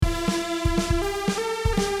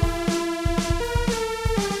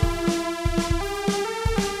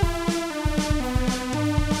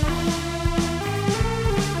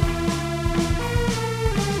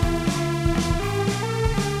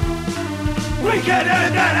We can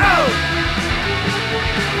edit that out!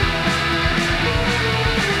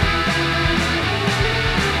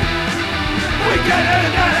 We can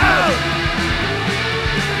edit that out!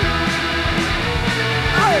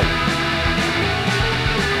 Hey!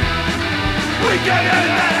 We can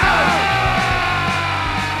edit that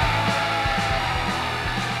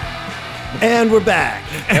out! And we're back.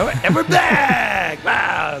 And we're back!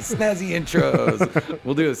 Wow, snazzy intros.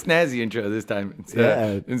 We'll do a snazzy intro this time.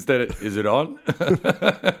 Instead of, is it on?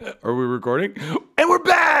 Are we recording? And we're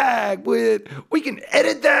back with, we can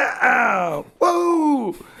edit that out.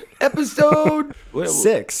 Whoa! Episode...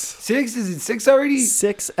 6. 6? Is it 6 already?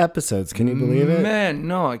 6 episodes. Can you believe it? Man,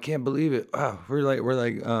 no, I can't believe it. Wow, we're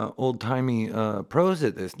like old-timey pros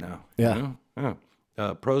at this now. Yeah. You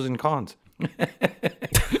know? Pros and cons.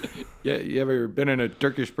 Yeah, you ever been in a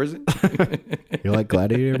Turkish prison? You like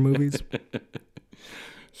gladiator movies?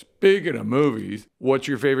 Speaking of movies, what's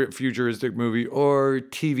your favorite futuristic movie or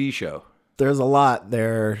TV show? There's a lot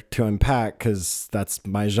there to unpack because that's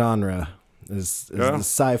my genre. Is the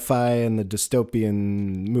sci-fi and the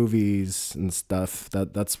dystopian movies and stuff.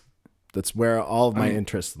 That's where all of my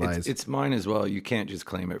interest lies. It's mine as well. You can't just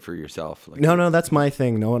claim it for yourself. Like, No, that's my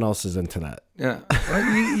thing. No one else is into that. yeah,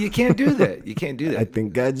 well, you can't do that. You can't do that. I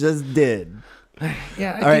think I just did.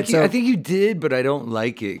 Yeah, I I think you did, but I don't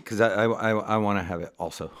like it because I want to have it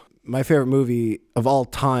also. My favorite movie of all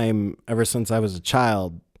time, ever since I was a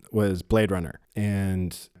child, was Blade Runner.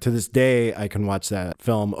 And to this day, I can watch that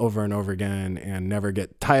film over and over again and never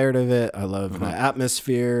get tired of it. I love the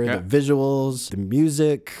atmosphere, the visuals, the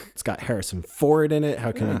music. It's got Harrison Ford in it.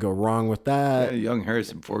 How can you go wrong with that? Yeah, young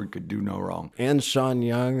Harrison Ford could do no wrong. And Sean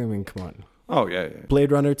Young. I mean, come on. Oh, yeah.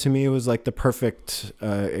 Blade Runner to me was like the perfect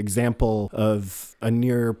example of a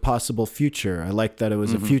near possible future. I like that it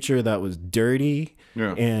was a future that was dirty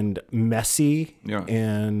and messy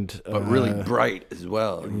and but really bright as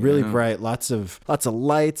well. Really bright, lots of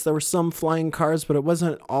lights. There were some flying cars, but it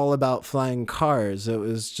wasn't all about flying cars. It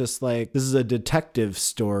was just like, this is a detective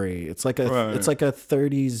story. It's like it's like a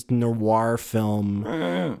 30s noir film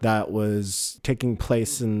that was taking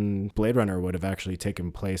place in Blade Runner would have actually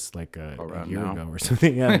taken place like a year ago or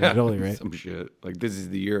something. Yeah, totally right. Some shit. Like this is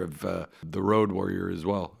the year of the Road Warrior as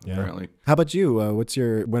well, apparently. How about you? What's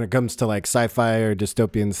your, when it comes to like sci-fi or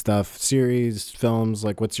dystopian stuff, series, films,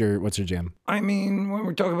 like what's your jam? I mean, when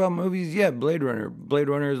we're talking about movies, Blade Runner. Blade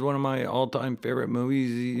Runner is one of my all-time favorite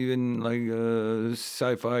movies, even like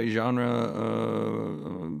sci-fi genre.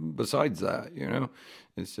 Besides that, you know,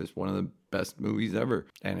 it's just one of the best movies ever.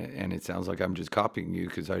 And it sounds like I'm just copying you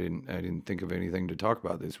because I didn't think of anything to talk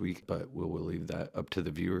about this week. But we'll leave that up to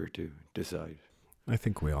the viewer to decide. I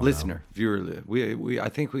think we all listener, viewer. We I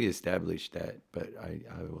think we established that, but I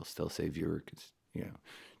will still say viewer because, you know,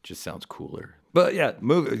 it just sounds cooler. But yeah,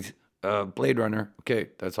 movies. Blade Runner. Okay,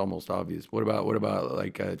 that's almost obvious. What about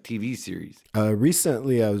like a TV series?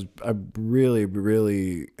 Recently, I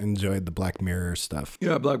really enjoyed the Black Mirror stuff.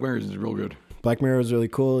 Yeah, Black Mirror is real good. Black Mirror is really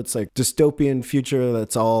cool. It's like dystopian future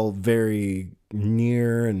that's all very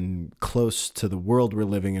near and close to the world we're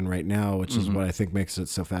living in right now, which is what I think makes it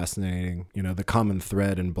so fascinating. You know, the common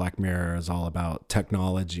thread in Black Mirror is all about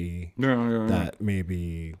technology that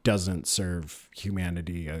maybe doesn't serve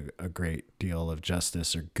humanity a great deal of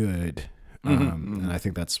justice or good. And I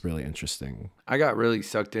think that's really interesting. I got really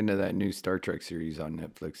sucked into that new Star Trek series on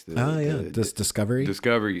Netflix. Discovery?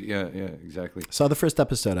 Discovery, yeah, exactly. Saw the first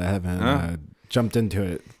episode. I haven't jumped into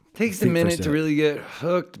it. Takes a minute to really get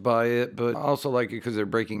hooked by it, but I also like it because they're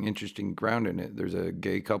breaking interesting ground in it. There's a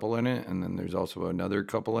gay couple in it, and then there's also another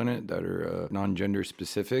couple in it that are non-gender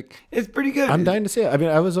specific. It's pretty good. I'm dying to see it. I mean,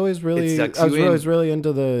 I was always really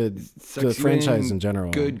into the franchise in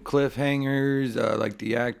general. Good cliffhangers, like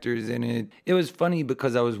the actors in it. It was funny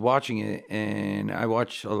because I was watching it, and I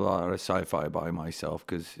watch a lot of sci-fi by myself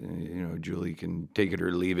because, you know, Julie can take it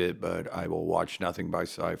or leave it, but I will watch nothing by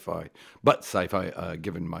sci-fi,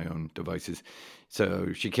 given my own devices.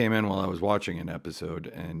 So she came in while I was watching an episode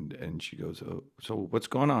and she goes, so what's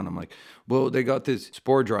going on? I'm like, well, they got this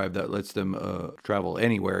spore drive that lets them travel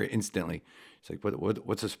anywhere instantly. It's like,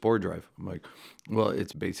 what's a spore drive? I'm like, well,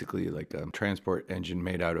 it's basically like a transport engine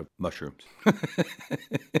made out of mushrooms.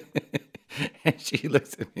 And she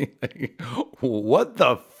looks at me like, what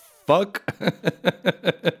the fuck?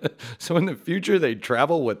 So in the future they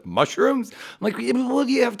travel with mushrooms? I'm like, yeah, well,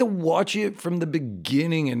 you have to watch it from the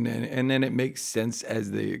beginning, and then it makes sense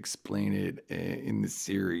as they explain it in the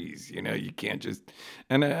series. You know, you can't just.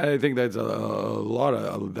 And I think that's a lot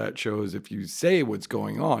of that shows. If you say what's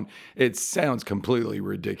going on, it sounds completely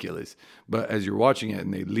ridiculous. But as you're watching it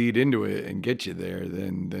and they lead into it and get you there,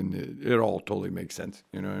 then it all totally makes sense.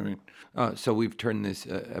 You know what I mean? So we've turned this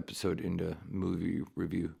episode into movie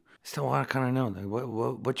review. Still want to kind of know, like,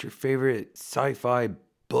 what's your favorite sci-fi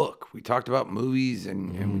book? We talked about movies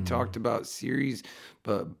and we talked about series,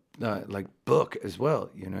 but like book as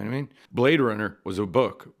well. You know what I mean? Blade Runner was a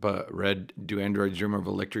book, but read Do Androids Dream of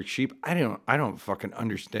Electric Sheep? I don't fucking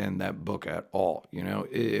understand that book at all. You know,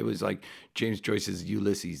 it was like James Joyce's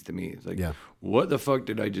Ulysses to me. It's like, what the fuck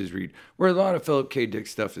did I just read? Where a lot of Philip K. Dick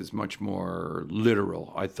stuff is much more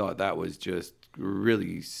literal. I thought that was just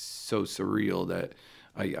really so surreal that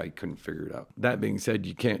I couldn't figure it out. That being said,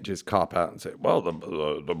 you can't just cop out and say, well,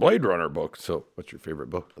 the Blade Runner book. So what's your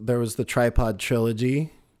favorite book? There was the Tripod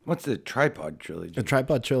Trilogy. What's the Tripod Trilogy? The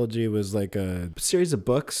Tripod Trilogy was like a series of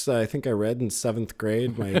books that I think I read in 7th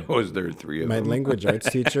grade. Was there 3 of them? My language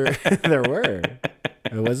arts teacher. There were.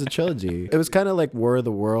 It was a trilogy. It was kind of like War of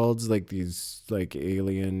the Worlds, like these like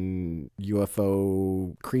alien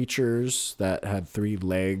UFO creatures that had 3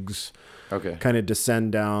 legs. Okay. Kind of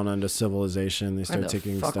descend down onto civilization. They start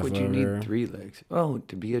taking stuff over. Why the fuck would you need 3 legs? Oh,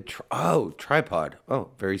 to be a tripod. Oh,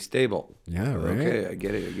 very stable. Yeah, right. Okay, I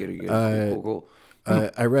get it. Cool.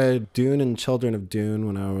 I read Dune and Children of Dune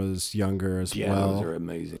when I was younger as well. Yeah, those are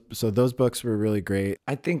amazing. So those books were really great.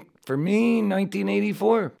 I think for me,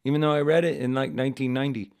 1984, even though I read it in like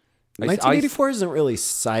 1990. 1984 isn't really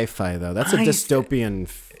sci-fi though. That's a dystopian.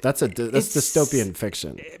 That's dystopian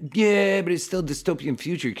fiction. Yeah, but it's still dystopian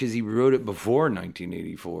future because he wrote it before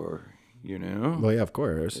 1984. You know. Well, yeah, of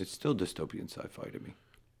course. It's still dystopian sci-fi to me.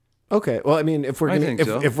 Okay, well, I mean, if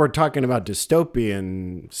we're talking about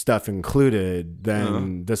dystopian stuff included,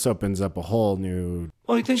 then this opens up a whole new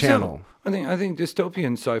channel. So. I think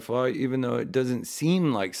dystopian sci-fi, even though it doesn't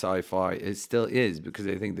seem like sci-fi, it still is, because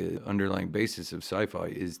I think the underlying basis of sci-fi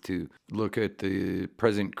is to look at the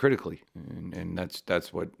present critically, and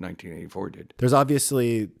that's what 1984 did. There's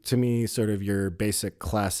obviously, to me, sort of your basic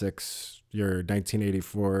classics. Your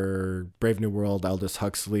 1984 Brave New World, Aldous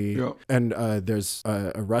Huxley. Yeah. And there's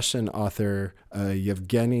a Russian author,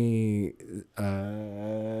 Yevgeny...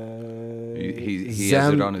 he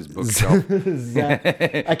has it on his bookshelf.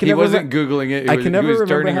 He wasn't Googling it. I can never remember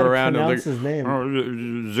turning how to around pronounce his name.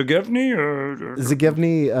 Zagevny?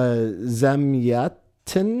 Zagevny Zamyatin?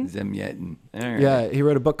 Zemyetin. Right. Yeah, he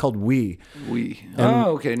wrote a book called We.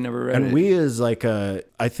 Okay, never read it. And We is like I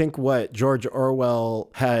think what George Orwell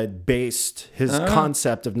had based his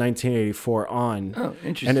concept of 1984 on. Oh,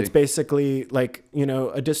 interesting. And it's basically like, you know,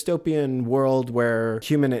 a dystopian world where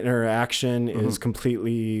human interaction is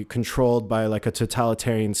completely controlled by like a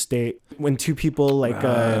totalitarian state. When 2 people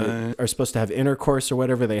are supposed to have intercourse or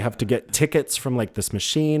whatever, they have to get tickets from like this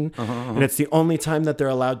machine. And it's the only time that they're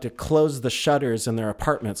allowed to close the shutters in their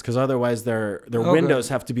apartments, because otherwise their windows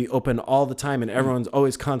have to be open all the time, and everyone's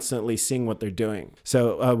always constantly seeing what they're doing.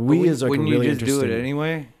 So We is like a really interesting. Wouldn't you just do it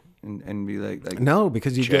anyway and be like no,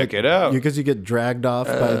 because you check it out, because you get dragged off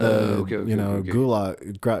by the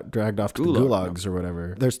gulag, dragged off to the gulags or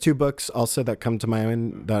whatever. There's 2 books also that come to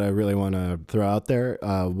mind that I really want to throw out there.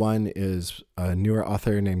 One is a newer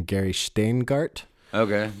author named Gary Steingart.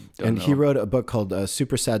 Okay. He wrote a book called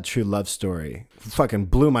Super Sad True Love Story. Fucking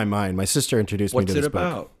blew my mind. My sister introduced me to this book.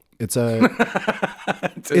 What's it about?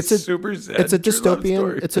 It's a super sad. It's a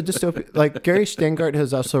dystopian. It's a dystopian. Like Gary Steingart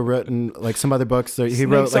has also written like some other books. He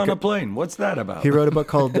wrote like on a plane. What's that about? He wrote a book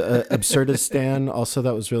called Absurdistan. Also,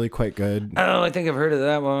 that was really quite good. Oh, I think I've heard of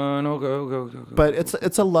that one. Okay. But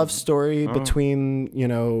it's a love story between, you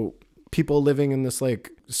know, people living in this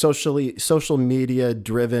like social media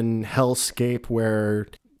driven hellscape where,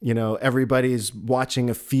 you know, everybody's watching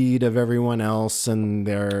a feed of everyone else and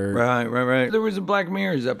they're... Right. There was a Black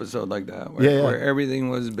Mirror's episode like that where everything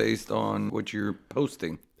was based on what you're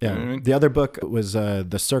posting. Yeah. You know what I mean? The other book was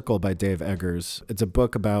The Circle by Dave Eggers. It's a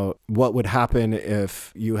book about what would happen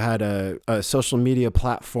if you had a social media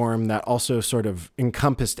platform that also sort of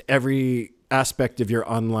encompassed every aspect of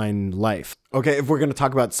your online life. Okay, if we're going to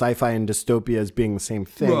talk about sci-fi and dystopia as being the same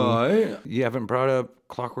thing. Right. You haven't brought up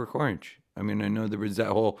Clockwork Orange. I mean, I know there was that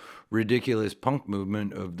whole ridiculous punk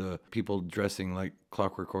movement of the people dressing like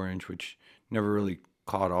Clockwork Orange, which never really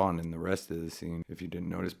caught on in the rest of the scene, if you didn't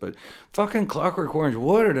notice. But fucking Clockwork Orange,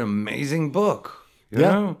 what an amazing book. You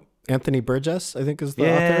know? Anthony Burgess, I think, is the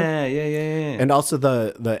author. Yeah. And also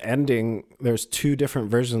the ending, there's two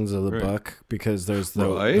different versions of the book, because there's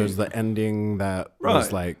the ending that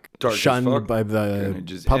was like Dark as shunned fuck, by and the it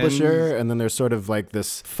just publisher, ends. and then there's sort of like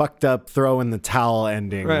this fucked up throw in the towel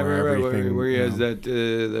ending where everything Where he you has know,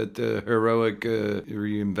 that heroic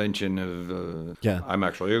reinvention of I'm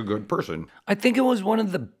actually a good person. I think it was one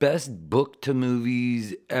of the best book to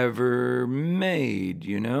movies ever made.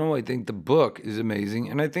 You know, I think the book is amazing,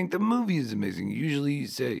 and I think the movie is amazing. Usually, you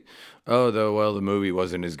say, "Oh, the movie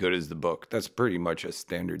wasn't as good as the book." That's pretty much a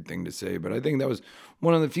standard thing to say, but I think that was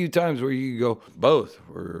one of the few times where you could go, both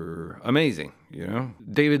were amazing. You know,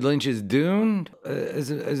 David Lynch's Dune, as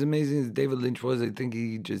amazing as David Lynch was, I think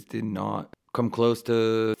he just did not come close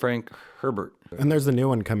to Frank Herbert. and there's the new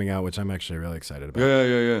one coming out, which I'm actually really excited about.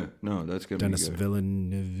 Yeah. No, that's gonna Dennis be good.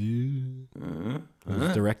 Villeneuve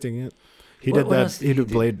was directing it. He What did that. else did He he did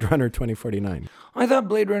do? Blade Runner 2049. I thought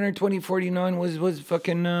Blade Runner 2049 was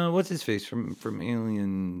fucking what's his face from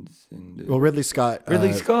Aliens and Well, Ridley Scott.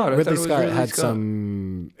 Ridley Scott. I Ridley thought it was Scott Ridley had Scott.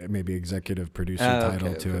 some maybe executive producer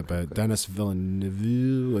title to it, but Dennis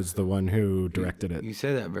Villeneuve was the one who directed it. You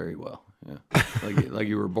say that very well. Yeah, like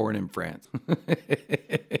you were born in France.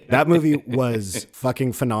 That movie was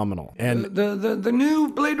fucking phenomenal, and The new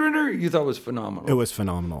Blade Runner you thought was phenomenal. it was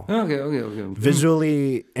phenomenal. Okay.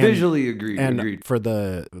 Visually, and, Visually agreed. and for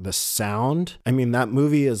the sound. I mean, that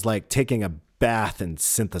movie is like taking a bath in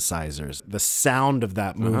synthesizers. The sound of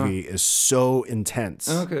that movie is so intense.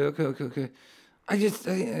 Okay. I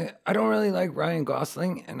don't really like Ryan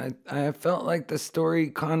Gosling, and I felt like the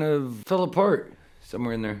story kind of fell apart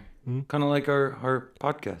somewhere in there. Kind of like our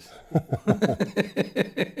podcast.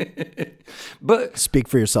 But Speak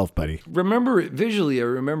for yourself, buddy. remember it visually. I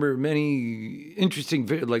remember many interesting,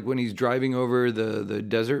 like when he's driving over the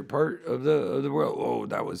desert part of the world. Oh,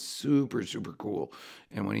 that was super cool.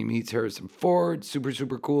 And when he meets Harrison Ford, super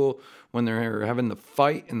cool. When they're having the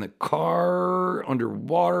fight in the car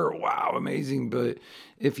underwater, wow, amazing. But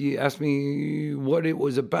if you ask me what it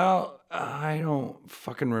was about, I don't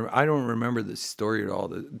fucking I don't remember the story at all.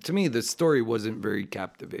 To me, the story wasn't very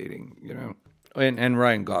captivating, you know. And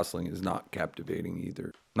Ryan Gosling is not captivating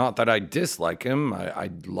either. Not that I dislike him. I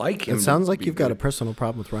like him. It sounds like be you've got a good. personal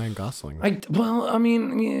problem with Ryan Gosling. I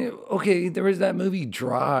mean, yeah, okay, there was that movie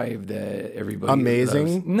Drive that everybody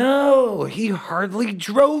Amazing? loves. No, he hardly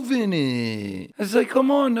drove in it. It's like, come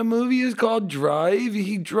on, the movie is called Drive.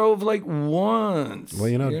 He drove like once. Well,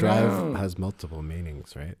 you know, Drive know? has multiple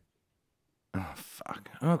meanings, right? Oh, fuck.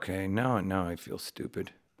 Okay, now I feel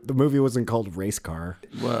stupid. The movie wasn't called Race Car.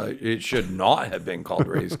 Well, it should not have been called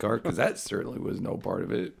Race Car because that certainly was no part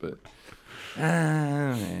of it. But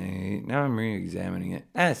now I'm re-examining it.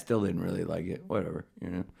 I still didn't really like it. Whatever, you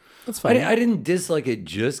know. That's fine. I didn't dislike it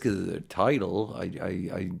just because of the title.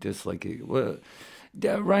 I dislike it. Well,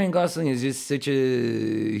 Ryan Gosling is just such a.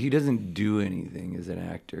 He doesn't do anything as an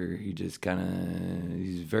actor. He just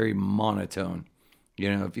he's very monotone.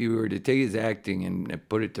 You know, if you were to take his acting and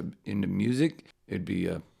put it into music, it'd be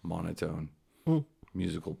a monotone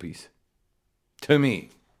musical piece. To me,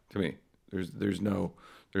 there's no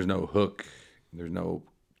hook, there's no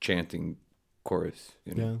chanting chorus.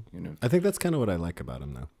 You know. I think that's kind of what I like about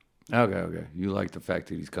him, though. Okay. You like the fact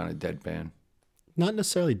that he's kind of deadpan. Not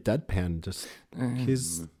necessarily deadpan, just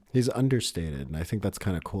he's understated, and I think that's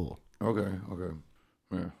kind of cool. Okay.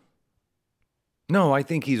 Yeah. No, I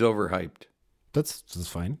think he's overhyped. That's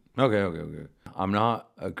fine. Okay. I'm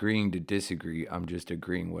not agreeing to disagree. I'm just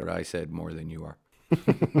agreeing what I said more than you are.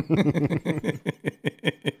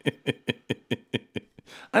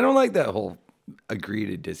 I don't like that whole agree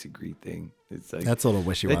to disagree thing. It's like That's a little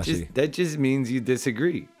wishy-washy. that just means you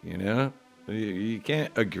disagree, you know? You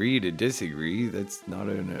can't agree to disagree. That's not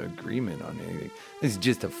an agreement on anything. It's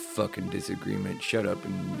just a fucking disagreement. Shut up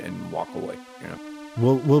and walk away, you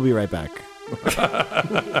know? We'll be right back.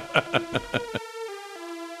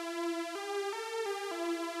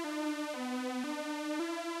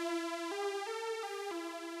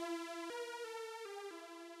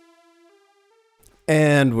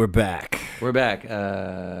 And we're back. We're back.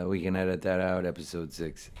 We can edit that out. Episode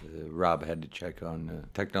 6. Rob had to check on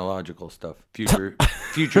technological stuff,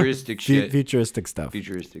 futuristic shit, Futuristic stuff.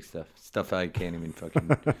 futuristic stuff I can't even fucking.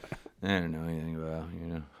 I don't know anything about.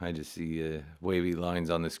 You know, I just see wavy lines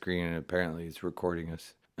on the screen, and apparently it's recording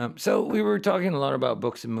us. So we were talking a lot about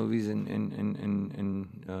books and movies and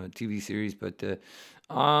TV series, but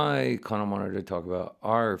I kind of wanted to talk about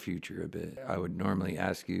our future a bit. I would normally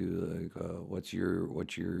ask you like, what's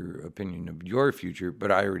your opinion of your future?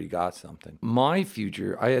 But I already got something. My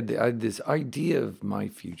future, I had this idea of my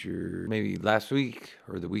future maybe last week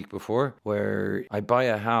or the week before, where I buy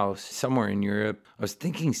a house somewhere in Europe. I was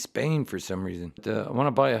thinking Spain for some reason. I want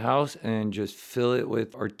to buy a house and just fill it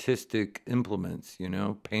with artistic implements.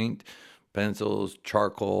 Paint, pencils,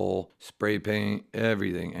 charcoal, spray paint,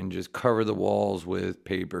 everything, and just cover the walls with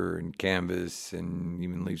paper and canvas and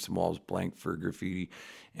even leave some walls blank for graffiti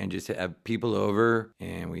and just have people over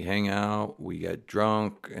and we hang out, we get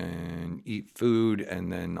drunk and eat food,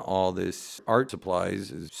 and then all this art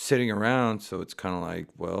supplies is sitting around. So it's kind of like,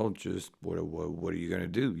 well, just what are you going to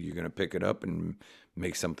do? You're going to pick it up and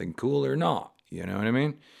make something cool or not? You know what I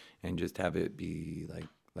mean? And just have it be like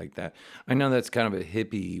that. I know that's kind of a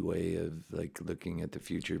hippie way of like looking at the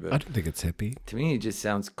future, but I don't think it's hippie. to me it just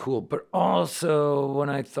sounds cool. But also when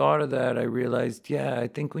I thought of that, I realized, yeah, I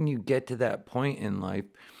think when you get to that point in life,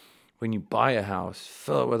 when you buy a house,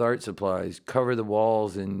 fill it with art supplies, cover the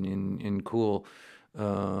walls in cool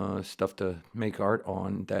stuff to make art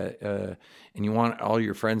on, and you want all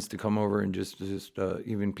your friends to come over and just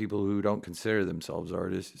even people who don't consider themselves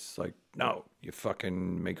artists, it's like, no, you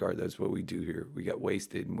fucking make art. That's what we do here. We get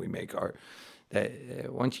wasted and we make art. That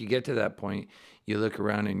once you get to that point, you look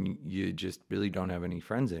around and you just really don't have any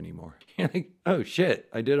friends anymore. You're like, oh shit,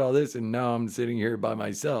 I did all this and now I'm sitting here by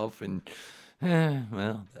myself. And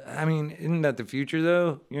well, I mean, isn't that the future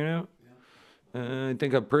though? I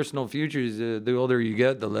think a personal future is the older you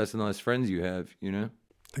get, the less and less friends you have. I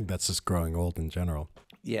think that's just growing old in general.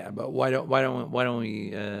 Yeah, but why don't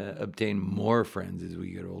we obtain more friends as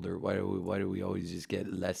we get older? Why do we always just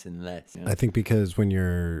get less and less? I think because when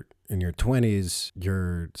you're in your 20s,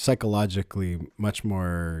 you're psychologically much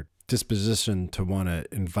more disposition to want to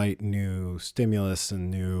invite new stimulus and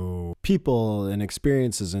new people and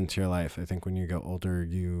experiences into your life. I think when you get older,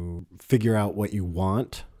 you figure out what you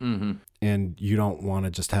want. Mm-hmm. And you don't want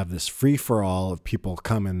to just have this free-for-all of people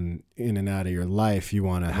coming in and out of your life. You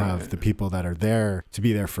want to have the people that are there to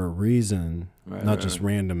be there for a reason, not just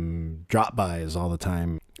random drop-bys all the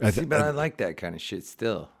time. I like that kind of shit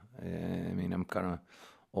still. I mean, I'm kind of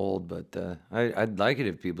old, but I'd like it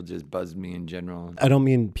if people just buzzed me in general. I don't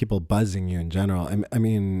mean people buzzing you in general. I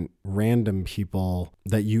mean random people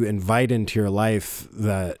that you invite into your life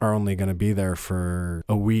that are only going to be there for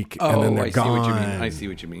a week and then they're gone. I see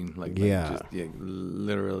what you mean. Like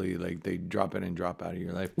literally, like they drop in and drop out of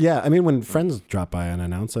your life. Yeah, I mean when friends drop by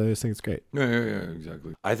unannounced, I always think it's great. Yeah,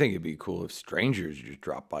 exactly. I think it'd be cool if strangers just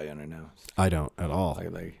drop by unannounced. I don't at all.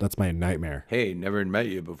 That's my nightmare. Hey, never met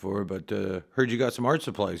you before, but heard you got some art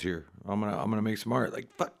supplies here. I'm gonna make some art.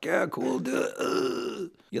 Like, fuck yeah, cool,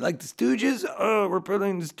 dude. You like the Stooges? Oh, we're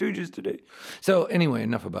playing the Stooges today. So anyway,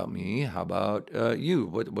 enough about me. How about you?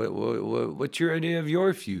 What's your idea of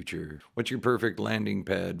your future? What's your perfect landing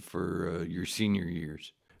pad for your senior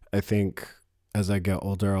years? I think as I get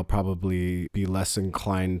older, I'll probably be less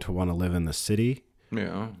inclined to want to live in the city.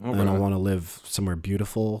 Yeah. Okay. And I want to live somewhere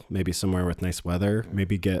beautiful, maybe somewhere with nice weather.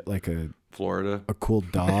 Maybe get like Florida. A cool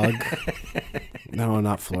dog. No,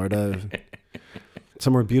 not Florida.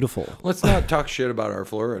 Somewhere beautiful. Let's not talk shit about our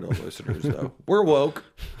Florida listeners, though. We're woke.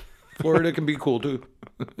 Florida can be cool, too.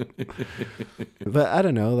 But I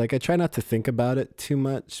don't know. Like, I try not to think about it too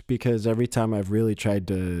much because every time I've really tried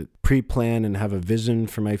to pre-plan and have a vision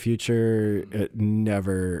for my future, it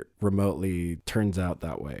never remotely turns out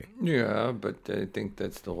that way. Yeah, but I think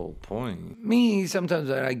that's the whole point. Me, sometimes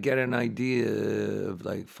I get an idea of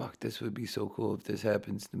like, fuck, this would be so cool if this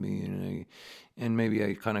happens to me, and maybe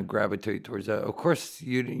I kind of gravitate towards that. Of course,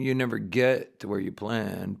 you never get to where you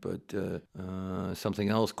planned, but something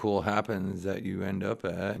else cool happens that you end up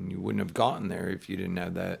at, and you wouldn't have gotten there if you didn't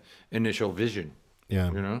have that initial vision.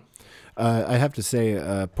 Yeah. I have to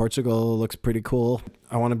say, Portugal looks pretty cool.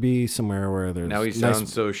 I want to be somewhere where there's... Now he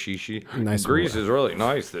sounds so shishi. Nice Greece is really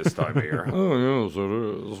nice this time of year. Oh, yes,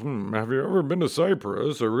 it is. Have you ever been to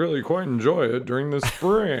Cyprus? I really quite enjoy it during the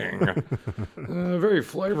spring. Very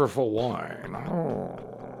flavorful wine.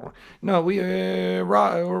 Oh. No,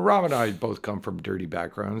 Rob and I both come from dirty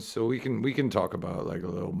backgrounds, so we can talk about like a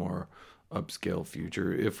little more upscale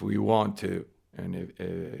future if we want to. And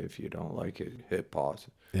if you don't like it, hit pause.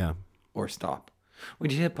 Yeah. Or stop.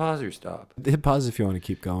 Would you hit pause or stop? Hit pause if you want to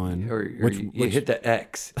keep going. Or you hit the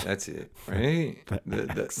X. That's it, right?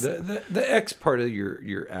 the X part of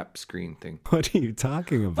your app screen thing. What are you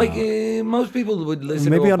talking about? Like most people would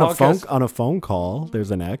listen maybe to on podcast. on a phone call.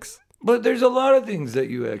 There's an X. But there's a lot of things that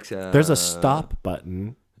you X out. There's a stop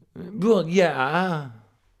button. Well, yeah.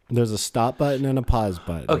 There's a stop button and a pause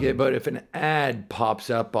button. Okay, but if an ad pops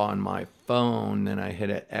up on my phone, then I hit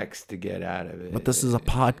an X to get out of it. But this is a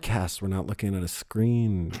podcast. We're not looking at a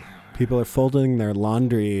screen. People are folding their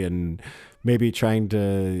laundry and maybe trying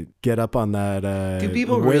to get up on that. Do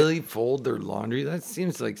people really fold their laundry? That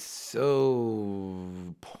seems like so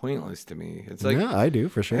pointless to me. It's like, yeah, I do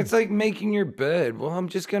for sure. it's like making your bed. Well, I'm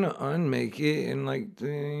just gonna unmake it in like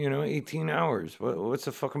 18 hours. What's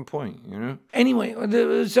the fucking point? Anyway,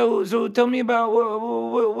 so tell me about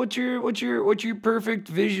what's your perfect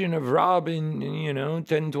vision of Rob in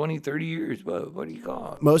 10, 20, 30 years? What do you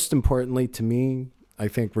got? Most importantly to me, I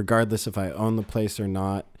think regardless if I own the place or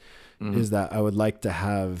not, is that I would like to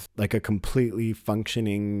have like a completely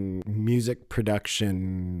functioning music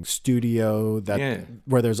production studio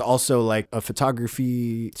where there's also like a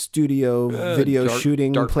photography studio, video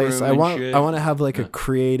shooting place. I want to have like a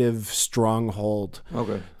creative stronghold.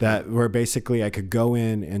 Okay. That where basically I could go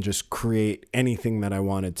in and just create anything that I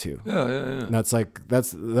wanted to. Yeah. And that's I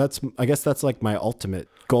guess that's like my ultimate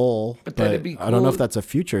goal. But that'd be cool. I don't know if that's a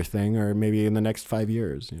future thing or maybe in the next 5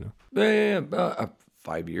 years, Yeah.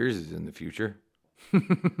 5 years is in the future.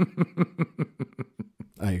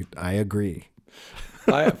 I agree.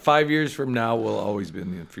 5 years from now will always be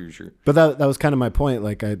in the future. But that was kind of my point.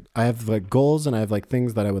 Like I have like goals and I have like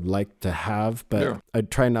things that I would like to have, but I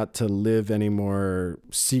try not to live anymore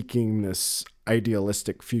seeking this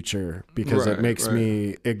idealistic future because it makes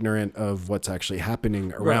me ignorant of what's actually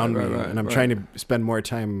happening around me. And I'm trying to spend more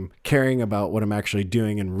time caring about what I'm actually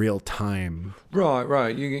doing in real time.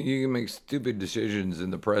 Right. You can make stupid decisions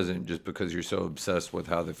in the present just because you're so obsessed with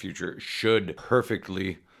how the future should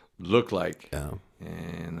perfectly look like. Yeah.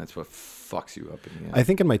 And that's what fucks you up in the end. I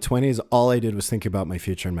think in my 20s, all I did was think about my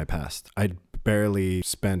future and my past. I'd barely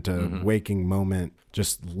spent a waking moment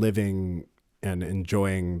just living and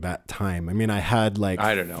enjoying that time. I mean, I had like...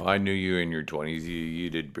 I don't know. I knew you in your 20s. You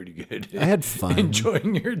did pretty good. I had fun.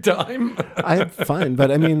 Enjoying your time. I had fun.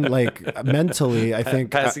 But I mean, like, mentally, I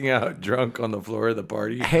think... Passing out drunk on the floor of the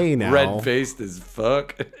party. Hey, now. Red-faced as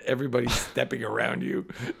fuck. Everybody stepping around you.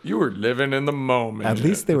 You were living in the moment. At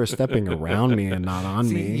least they were stepping around me and not on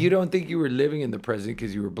me. You don't think you were living in the present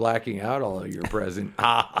because you were blacking out all of your present.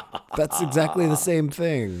 That's exactly the same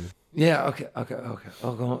thing. Yeah, okay.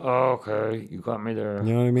 Okay, you got me there.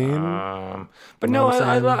 You know what I mean? But no,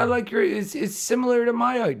 I like your. It's similar to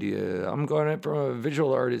my idea. I'm going it from a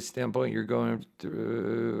visual artist standpoint. You're going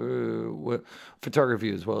through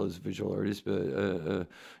photography as well as visual artist, but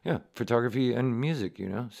photography and music.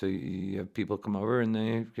 So you have people come over and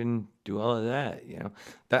they can do all of that.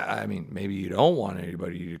 That I mean, maybe you don't want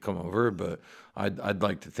anybody to come over, but I'd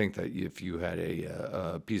like to think that if you had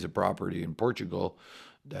a piece of property in Portugal,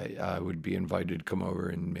 that I would be invited to come over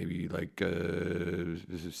and maybe like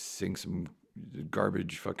sing some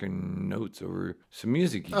garbage fucking notes over some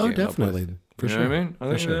music. Definitely. For sure. You know what I mean?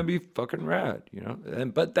 I think that'd be fucking rad,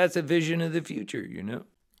 but that's a vision of the future,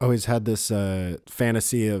 Always had this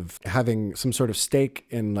fantasy of having some sort of stake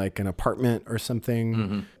in like an apartment or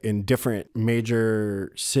something in different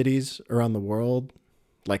major cities around the world,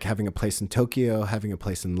 like having a place in Tokyo, having a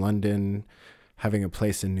place in London, having a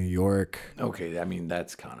place in New York. Okay, I mean,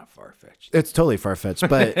 that's kind of far-fetched. It's totally far-fetched,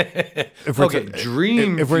 but if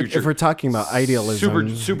we're talking about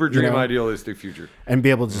idealism, super dream idealistic future, and be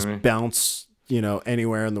able to just bounce,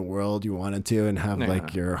 anywhere in the world you wanted to, and have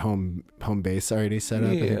like your home base already set up.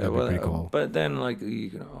 I think that'd be pretty cool. But then, like,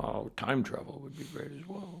 time travel would be great as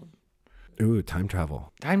well. Ooh, time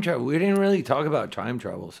travel. Time travel. We didn't really talk about time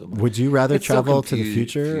travel so much. Would you rather travel to the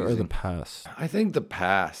future or the past? I think the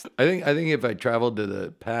past. I think if I traveled to the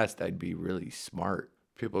past, I'd be really smart.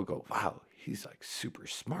 People go, wow, he's like super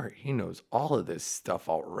smart. He knows all of this stuff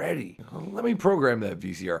already. Let me program that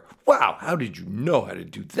VCR. Wow, how did you know how to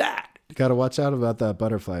do that? You got to watch out about that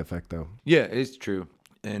butterfly effect, though. Yeah, it's true.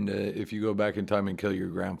 And if you go back in time and kill your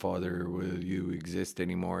grandfather, will you exist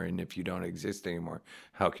anymore? And if you don't exist anymore,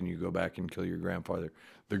 how can you go back and kill your grandfather?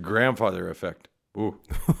 The grandfather effect. Ooh.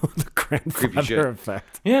 The grandfather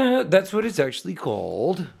effect. Yeah, that's what it's actually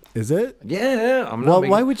called. Is it? Yeah.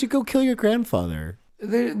 Why would you go kill your grandfather?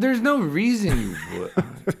 There's no reason you would.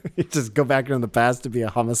 You just go back into the past to be a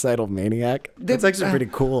homicidal maniac? That's actually pretty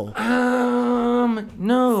cool.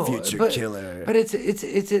 No, future killer. But it's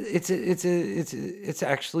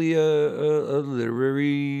actually a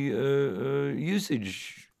literary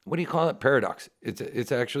usage. What do you call it? Paradox.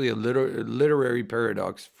 It's actually a literary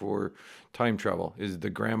paradox for time travel. Is the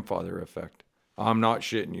grandfather effect. I'm not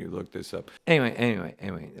shitting you. Look this up. Anyway.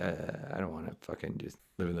 I don't want to fucking just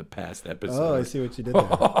live in the past episode. Oh, I see what you did there.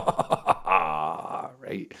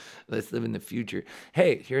 right? Let's live in the future.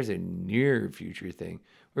 Hey, here's a near future thing.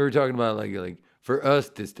 We were talking about like for us,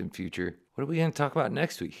 distant future. What are we going to talk about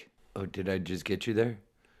next week? Oh, did I just get you there?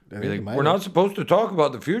 You're like, we're not supposed to talk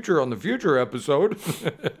about the future on the future episode.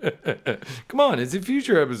 Come on, it's a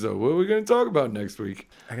future episode. What are we going to talk about next week?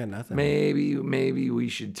 I got nothing. Maybe we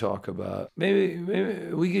should talk about. Maybe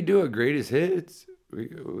we could do a greatest hits.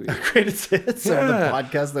 Greatest hits of the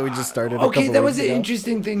podcast that we just started. Okay, that was an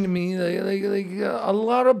interesting thing to me. Like a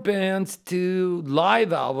lot of bands do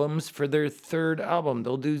live albums for their third album.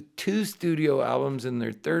 They'll do 2 studio albums, and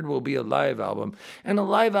their third will be a live album. And a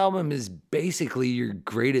live album is basically your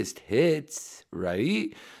greatest hits,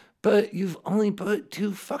 right? But you've only put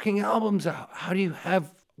 2 fucking albums out. How do you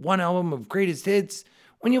have one album of greatest hits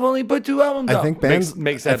when you've only put 2 albums out? I think bands.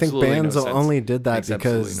 Makes I think bands no sense. only did that Makes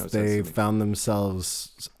because absolutely no sense they to me. found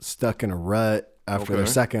themselves stuck in a rut after their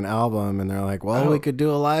second album, and they're like, "Well, Oh. we could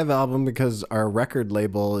do a live album because our record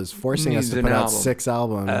label is forcing us Needs to an put out album. 6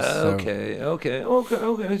 albums." So,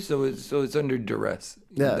 Okay. So it's under duress.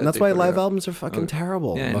 yeah, and that's why live albums are fucking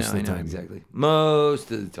terrible most of the time. Exactly.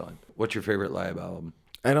 Most of the time. What's your favorite live album?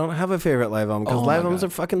 I don't have a favorite live album because Oh my live albums God.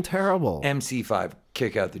 are fucking terrible. MC5,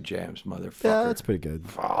 Kick Out the Jams, motherfucker. Yeah, that's pretty good.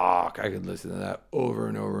 Fuck, I could listen to that over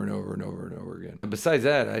and over and over and over and over again. And besides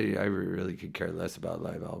that, I really could care less about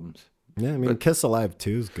live albums. Yeah, I mean, Kiss Alive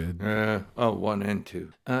 2 is good. 1 and 2.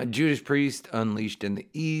 Judas Priest, Unleashed in the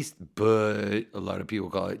East, but a lot of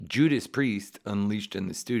people call it Judas Priest, Unleashed in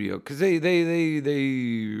the Studio, because they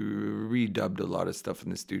redubbed a lot of stuff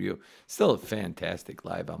in the studio. Still a fantastic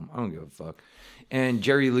live album. I don't give a fuck. And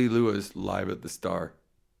Jerry Lee Lewis, Live at the Star.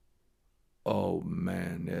 Oh,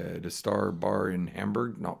 man. The Star Bar in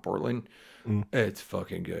Hamburg, not Portland. It's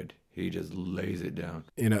fucking good. He just lays it down.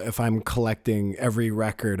 You know, if I'm collecting every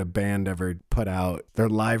record a band ever put out, their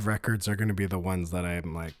live records are going to be the ones that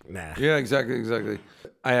I'm like, nah. Yeah, exactly.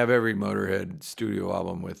 I have every Motorhead studio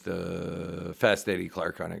album with Fast Eddie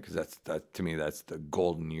Clark on it because that to me that's the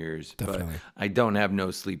golden years. Definitely. But I don't have No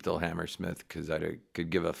Sleep Till Hammersmith because I could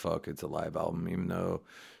give a fuck. It's a live album, even though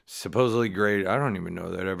supposedly great. I don't even know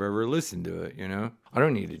that I've ever listened to it. You know, I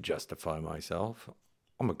don't need to justify myself.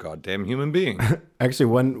 I'm a goddamn human being. Actually,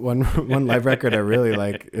 one live record I really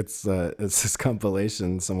like. It's this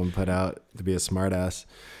compilation someone put out to be a smartass,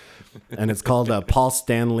 and it's called Paul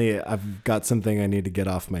Stanley. I've got something I need to get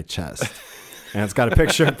off my chest, and it's got a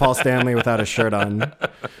picture of Paul Stanley without a shirt on.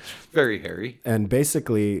 Very hairy. And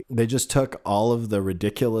basically, they just took all of the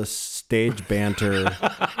ridiculous stage banter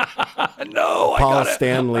No, Paul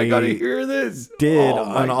Stanley I gotta hear this. did Oh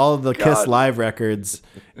my on all of the God. Kiss live records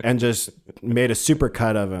and just made a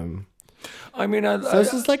supercut of him. I mean, So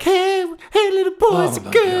it's just like, hey, little boys Oh and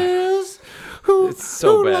my girls, who It's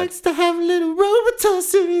so bad. likes to have a little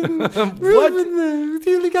Robitussin? What? Do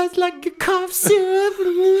you guys like your cough syrup?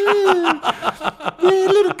 Hey,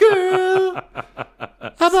 little girl.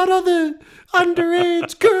 How about all the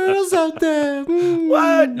underage girls out there?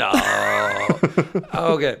 What? No.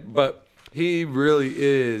 Okay, but he really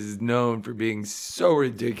is known for being so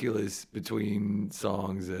ridiculous between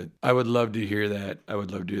songs that I would love to hear that. I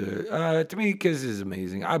would love to do that. To me, Kiss is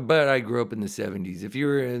amazing. But I grew up in the 70s. If you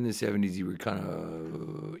were in the 70s, you were kind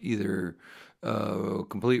of either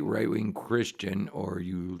complete right-wing Christian or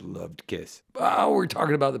you loved Kiss. We're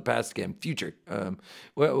talking about the past again, future.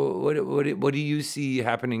 What do you see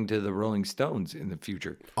happening to the Rolling Stones in the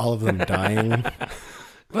future? All of them dying.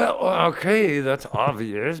 Well, okay, that's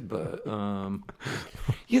obvious, but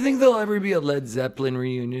you think there'll ever be a Led Zeppelin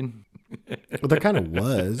reunion? Well, there kind of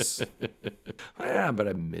was. Yeah, but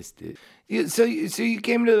I missed it. So you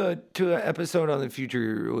came to an episode on the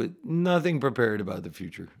future with nothing prepared about the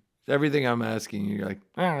future. Everything I'm asking, you're like,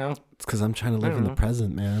 I don't know. It's because I'm trying to live in the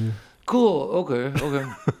present, man. Cool. Okay.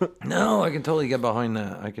 No, I can totally get behind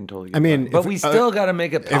that. I can totally. Get I mean, behind. But if- we still got to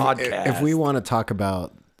make a podcast. If we want to talk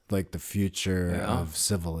about like the future of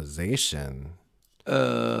civilization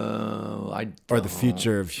I or the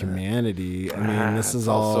future of humanity, I mean, this is it's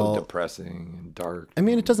all. so depressing and dark. I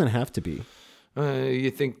mean, it doesn't have to be.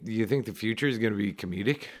 You think the future is going to be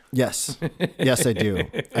comedic? Yes. Yes, I do.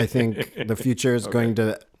 I think the future is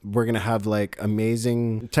we're going to have like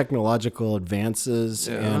amazing technological advances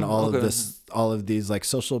and all of these like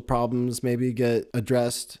social problems maybe get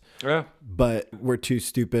addressed. Yeah. But we're too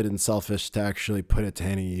stupid and selfish to actually put it to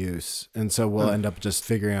any use. And so we'll end up just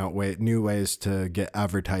figuring out new ways to get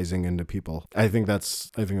advertising into people. I think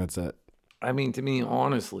that's it. I mean, to me,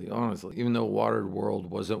 honestly, even though Waterworld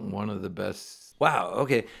wasn't one of the best. Wow.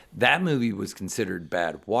 Okay. That movie was considered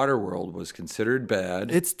bad. Waterworld was considered bad.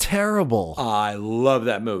 It's terrible. I love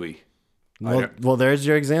that movie. Well, there's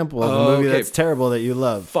your example of a movie that's terrible that you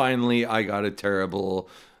love. Finally, I got a terrible,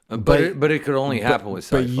 but it could only happen with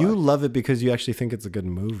sci-fi. But you love it because you actually think it's a good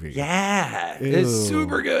movie. Yeah, it's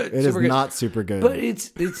super good. It is not super good. But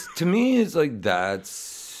it's to me, it's like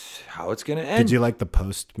that's how it's gonna end. Did you like The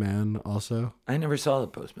Postman also? I never saw The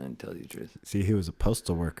Postman, to tell you the truth. See, he was a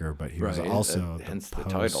postal worker, but he was also hence the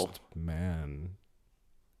title. Man.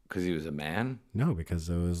 Because he was a man? No, because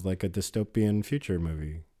it was like a dystopian future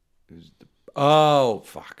movie. Oh,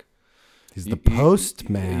 fuck. He's the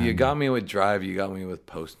postman. You got me with drive. You got me with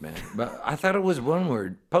postman. But I thought it was one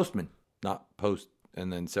word. Postman. Not post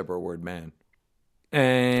and then separate word man.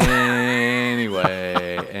 Anyway.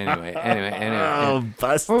 Oh,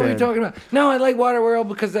 busted. What were we talking about? No, I like Waterworld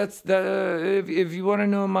because that's the... If you want to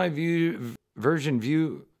know my viewersion...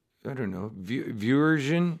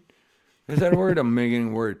 Is that a word? I'm making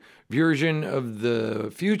a word. Version of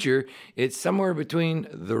the future. It's somewhere between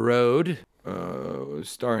The Road,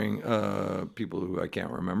 starring people who I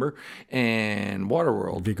can't remember, and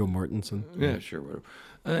Waterworld. Viggo Mortensen. Yeah, sure, whatever.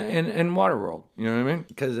 And Waterworld. You know what I mean?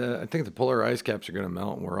 Because I think the polar ice caps are going to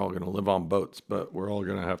melt, and we're all going to live on boats, but we're all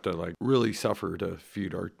going to have to like really suffer to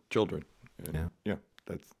feed our children. And, yeah.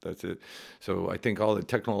 That's it. So I think all the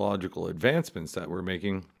technological advancements that we're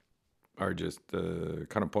making are just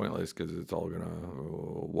kind of pointless because it's all going to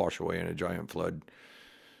wash away in a giant flood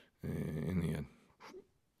in the end.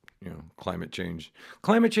 You know, climate change.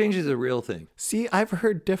 Climate change is a real thing. See, I've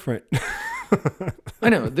heard different. I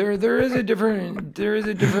know there is a differing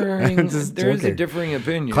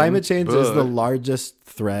opinion. Climate change is the largest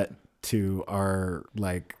threat to our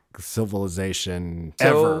civilization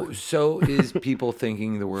ever. So is people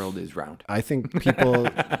thinking the world is round. I think people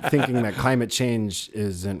thinking that climate change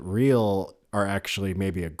isn't real are actually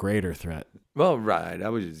maybe a greater threat. Well, right. I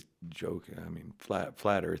was just joking. I mean, flat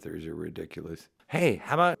earthers are ridiculous. Hey,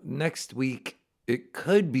 how about next week? It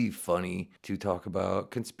could be funny to talk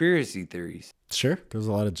about conspiracy theories. Sure, there's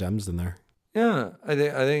a lot of gems in there. Yeah, I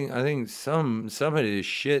think some of this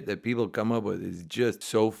shit that people come up with is just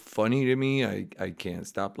so funny to me. I can't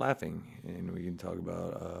stop laughing. And we can talk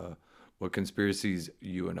about what conspiracies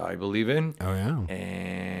you and I believe in. Oh yeah.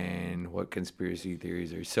 And what conspiracy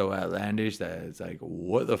theories are so outlandish that it's like,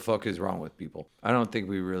 what the fuck is wrong with people? I don't think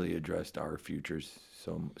we really addressed our futures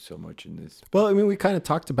so much in this. Well, I mean, we kind of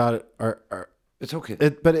talked about it. It's okay.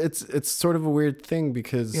 But it's sort of a weird thing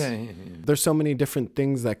because there's so many different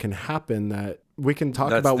things that can happen that we can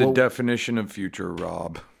talk about. That's the definition of future,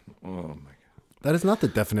 Rob. Oh my God. That is not the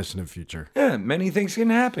definition of future. Yeah, many things can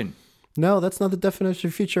happen. No, that's not the definition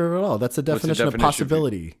of future at all. That's the definition of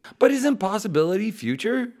possibility. But isn't possibility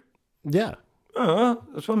future? Yeah.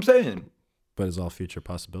 That's what I'm saying. But is all future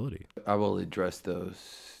possibility? I will address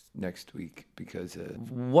those next week because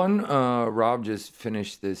Rob just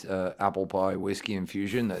finished this apple pie whiskey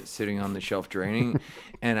infusion that's sitting on the shelf draining,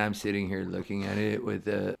 and I'm sitting here looking at it with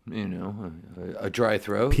a dry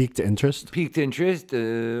throat. Piqued interest. What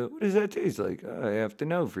does that taste like? I have to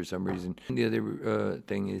know for some reason. The other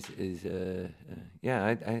thing is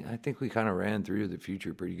I think we kind of ran through the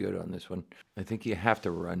future pretty good on this one. I think you have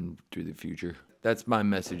to run through the future. That's my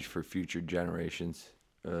message for future generations.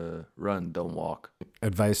 Run, don't walk.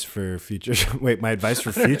 Advice for future... Wait, my advice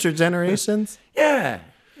for future generations? Yeah.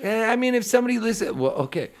 I mean, if somebody listens... Well,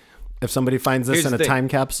 okay. If somebody finds this in a time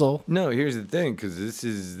capsule? No, here's the thing, because this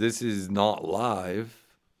is not live.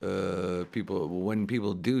 When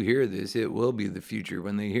people do hear this, it will be the future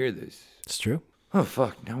when they hear this. It's true. Oh,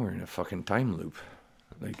 fuck. Now we're in a fucking time loop.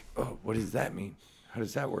 Like, what does that mean? How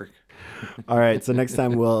does that work? All right, so next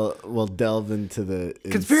time we'll delve into the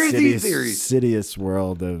conspiracy theories, insidious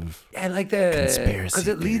world of I like that conspiracy because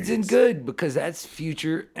it leads in good because that's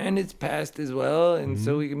future and it's past as well, and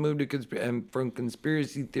so we can move to and from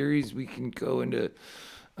conspiracy theories we can go into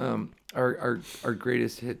our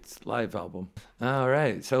greatest hits live album. All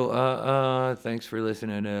right, so thanks for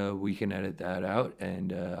listening. We can edit that out,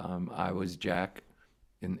 and I was Jack.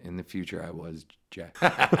 In the future, I was Jack.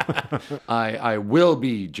 I will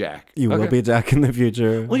be Jack. You will be Jack in the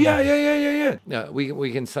future. Well, yeah.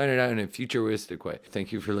 We can sign it out in a futuristic way.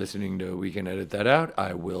 Thank you for listening to We Can Edit That Out.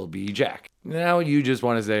 I will be Jack. Now you just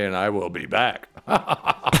want to say, and I will be back.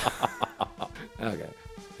 Okay.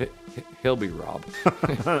 He'll be Rob.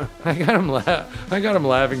 I got him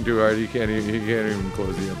laughing too hard. He can't even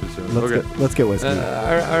close the episode. Let's get whiskey. All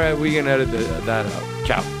right, we can edit that out.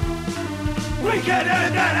 Ciao. We can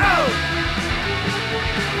edit that out!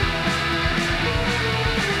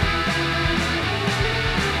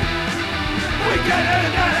 We can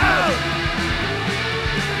edit that out!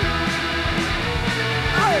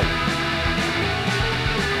 Hey!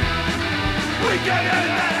 We can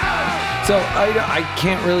edit that out! So I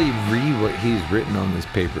can't really read what he's written on this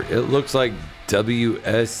paper. It looks like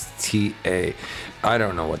WSTA. I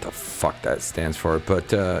don't know what the fuck that stands for,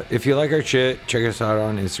 but if you like our shit, check us out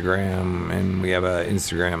on Instagram, and we have an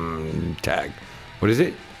Instagram tag. What is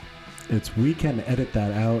it? It's We Can Edit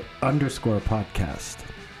That Out _podcast.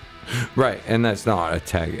 Right, and that's not a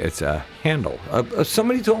tag; it's a handle.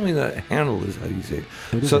 Somebody told me that handle is how you say it.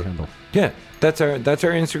 It is a handle. Yeah, that's our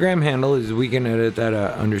Instagram handle is We Can Edit That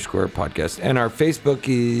 _podcast, and our Facebook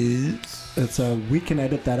is It's We Can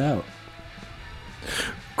Edit That Out.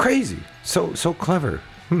 Crazy, so clever,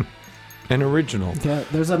 and original. Yeah,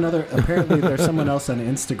 apparently there's someone else on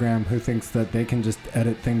Instagram who thinks that they can just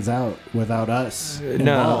edit things out without us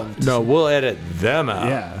involved. No, we'll edit them out.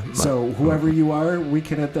 Yeah, so whoever you are, We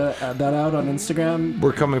Can Edit that out on Instagram.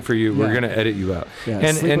 We're coming for you. Yeah. We're gonna edit you out.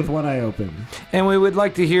 Yeah, sleep with one eye open. And we would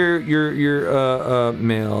like to hear your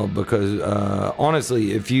mail because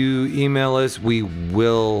honestly, if you email us, we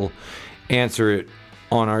will answer it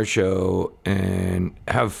on our show and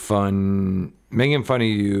have fun making fun of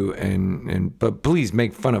you, but please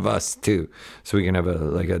make fun of us too, so we can have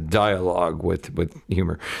a dialogue with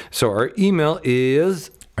humor. So our email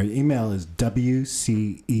is WCETO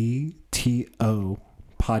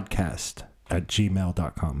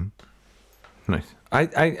podcast@gmail.com. Nice.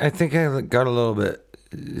 I think I got a little bit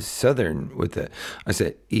southern with it. I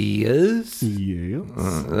said is. Yes.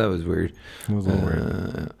 That was weird. That was a little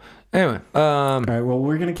weird. Anyway, all right. Well,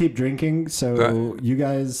 we're gonna keep drinking, so you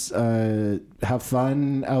guys have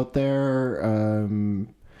fun out there,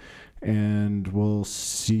 and we'll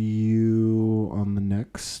see you on the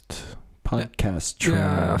next podcast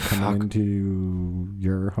trail coming into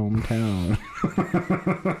your hometown.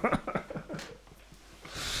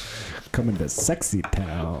 Coming to Sexy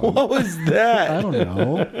Town. What was that? I don't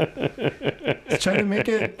know. Trying to make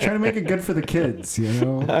it good for the kids, you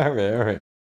know. All right.